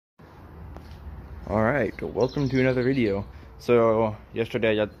Alright, welcome to another video. So,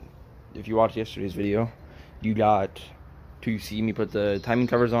 yesterday if you watched yesterday's video, you got to see me put the timing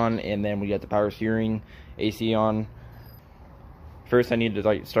covers on, and then we got the power steering, AC on. First I need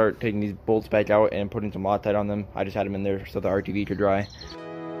to start taking these bolts back out and putting some Loctite on them. I just had them in there so the RTV could dry.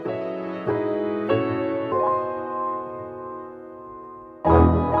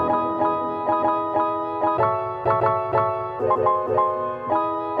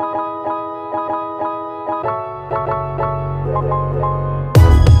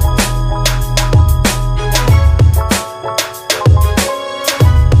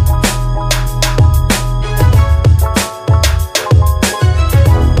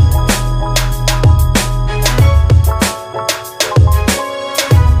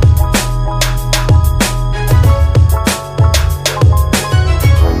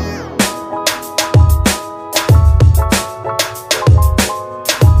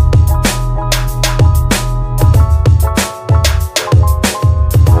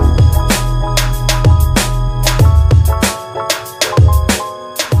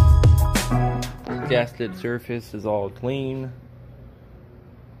 Gasket surface is all clean.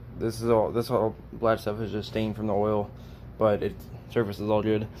 This all black stuff is just stained from the oil, but its surface is all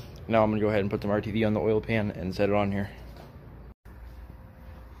good. Now I'm gonna go ahead and put some RTV on the oil pan and set it on here.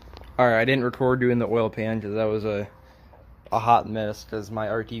 Alright, I didn't record doing the oil pan because that was a hot mess because my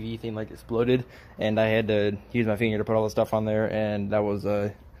RTV thing exploded and I had to use my finger to put all the stuff on there, and that was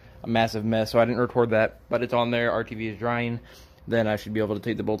a massive mess, so I didn't record that, but it's on there. RTV is drying. Then I should be able to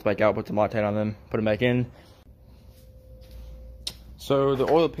take the bolts back out, put some Loctite on them, put them back in. So the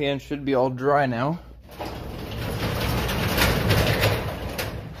oil pan should be all dry now.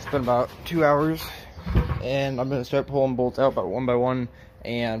 It's been about 2 hours, and I'm going to start pulling bolts out about one by one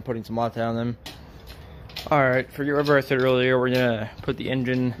and putting some Loctite on them. Alright, forget whatever I said earlier, we're going to put the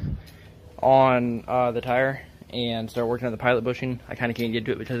engine on the tire and start working on the pilot bushing. I kind of can't get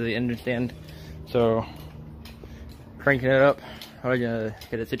to it because of the engine stand, so cranking it up. I'm gonna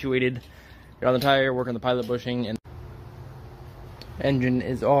get it situated, get on the tire, work on the pilot bushing, and engine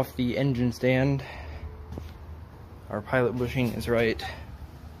is off the engine stand. Our pilot bushing is right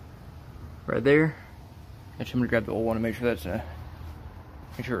there. Actually, I'm gonna grab the old one and make sure that's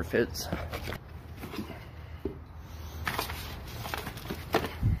make sure it fits.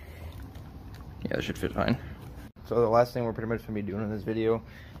 Yeah, it should fit fine. So the last thing we're pretty much gonna be doing in this video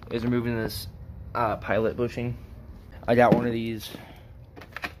is removing this pilot bushing. I got one of these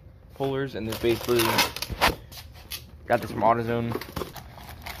pullers, and this basically got this from AutoZone.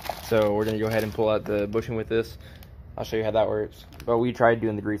 So we're gonna go ahead and pull out the bushing with this. I'll show you how that works. But we tried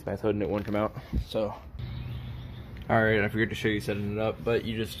doing the grease method and it wouldn't come out. So, alright, I forgot to show you setting it up, but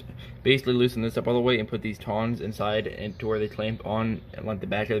you just basically loosen this up all the way and put these tongs inside and to where they clamp on like the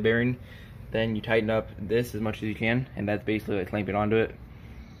back of the bearing. Then you tighten up this as much as you can, and that's basically clamping onto it.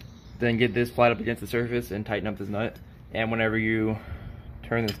 Then get this flat up against the surface and tighten up this nut. And whenever you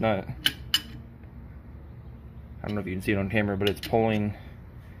turn this nut, I don't know if you can see it on camera, but it's pulling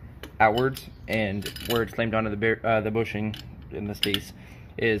outwards, and where it's clamped onto the bushing, in this case,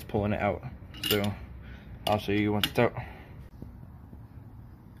 is pulling it out. So I'll show you once it's out.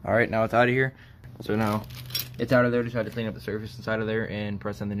 Alright, now it's out of here. So now it's out of there. Just had to clean up the surface inside of there and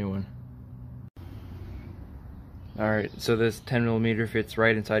press in the new one. Alright, so this 10mm fits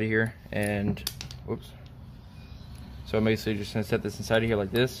right inside of here, and whoops. So I'm basically just gonna set this inside of here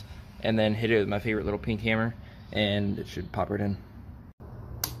like this, and then hit it with my favorite little pink hammer, and it should pop right in.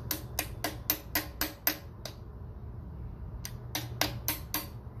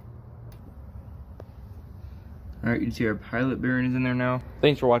 Alright, you can see our pilot bearing is in there now.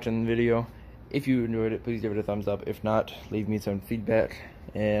 Thanks for watching the video. If you enjoyed it, please give it a thumbs up. If not, leave me some feedback,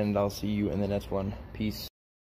 and I'll see you in the next one. Peace.